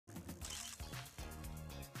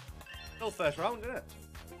Still first round, isn't it?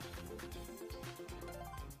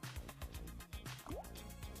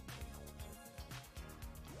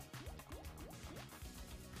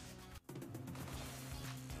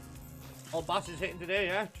 All Bass is hitting today,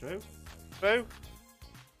 yeah, true. True.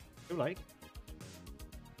 Too late.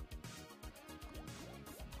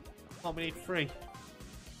 Oh, we need 3.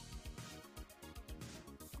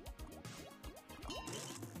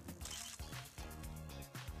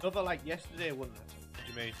 Another like yesterday, wasn't it? What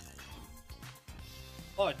do you mean?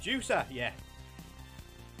 Oh, a juicer, yeah.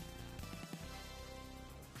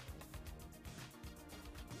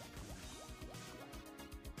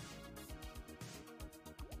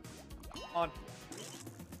 On.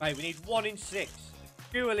 Right, we need 1 in 6.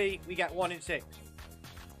 Surely we get 1 in 6.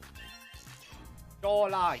 Sure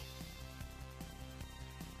lie.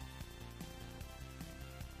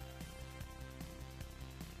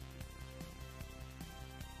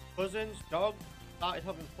 Cousins, dog, started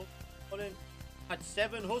having fun. Had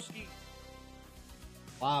 7 huskies.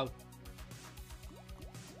 Wow.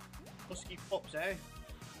 Husky pups, eh?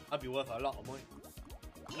 That'd be worth a lot of money.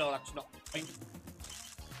 No, that's not fine.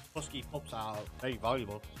 Husky pups are very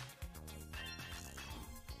valuable.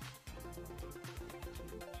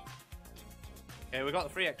 Okay, we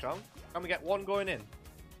got the 3x round. Can we get 1 going in?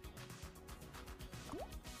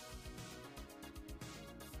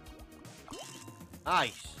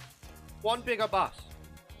 Nice. 1 bigger bass.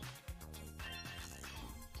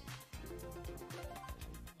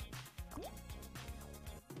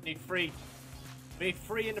 Need 3. We need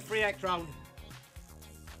 3 in the 3x round.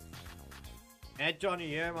 Head Johnny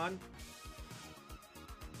here, man.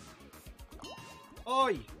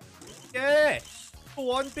 Oi! Yes!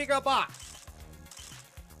 1 bigger bass.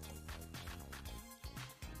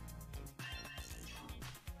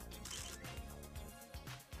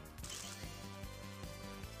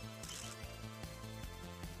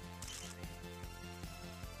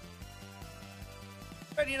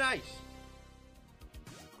 Very nice.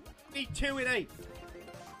 Need 2 in 8.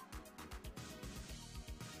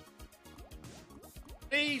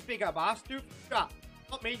 Please, bigger bass, do for the chat.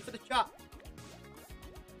 Not me, for the chat.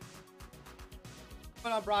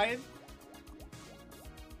 Come on, Brian.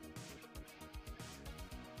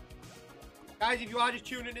 Guys, if you are just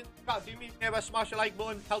tuning in, do me a favor, smash a like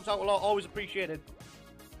button. Helps out a lot, always appreciated.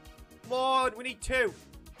 Come on, we need 2.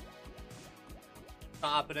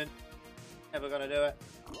 Not happening. Never gonna do it.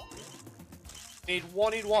 Need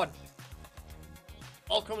 1 in 1.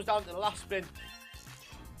 All comes down to the last spin.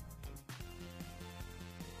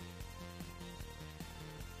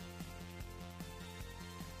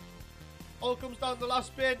 All comes down to the last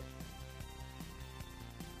spin.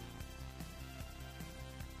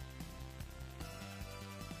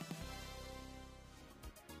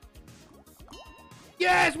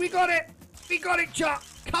 Yes, we got it. We got it, chat.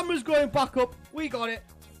 Camera's going back up. We got it.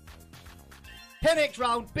 10x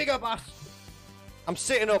round, bigger bass. I'm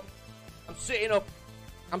sitting up. I'm sitting up.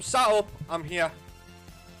 I'm sat up. I'm here.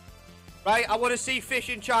 Right, I want to see fish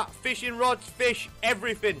in chat. Fishing rods, fish,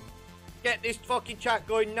 everything. Get this fucking chat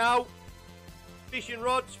going now. Fishing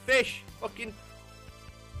rods, fish, fucking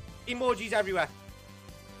emojis everywhere.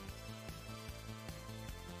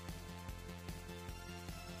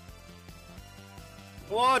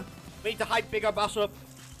 Come on. We need to hype bigger bass up.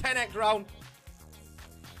 10x round.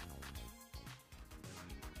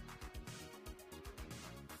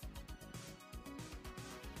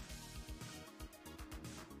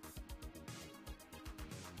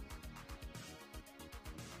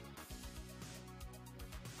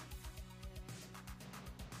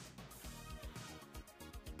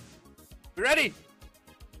 Ready?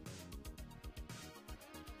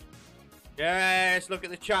 Yes, look at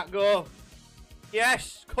the chat go.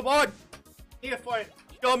 Yes, come on. Here for it.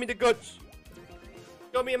 Show me the goods.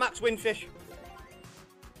 Show me a max winfish.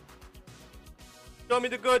 Show me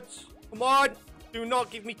the goods. Come on. Do not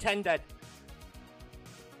give me 10 dead.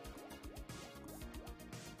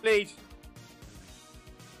 Please.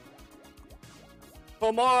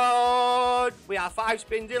 Come on. We have 5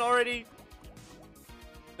 spins in already.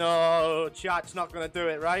 No, chat's not going to do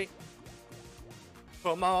it, right?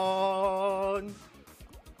 Come on.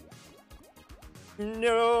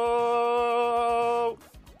 No.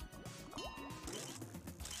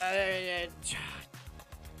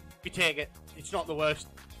 We take it. It's not the worst.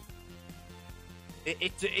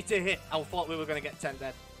 It's a hit. I thought we were going to get 10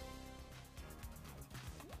 dead.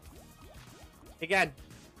 Again.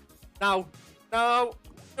 Now. No.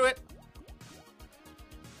 Do it.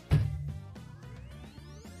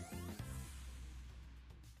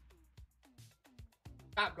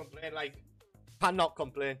 Can't complain, like, cannot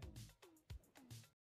complain.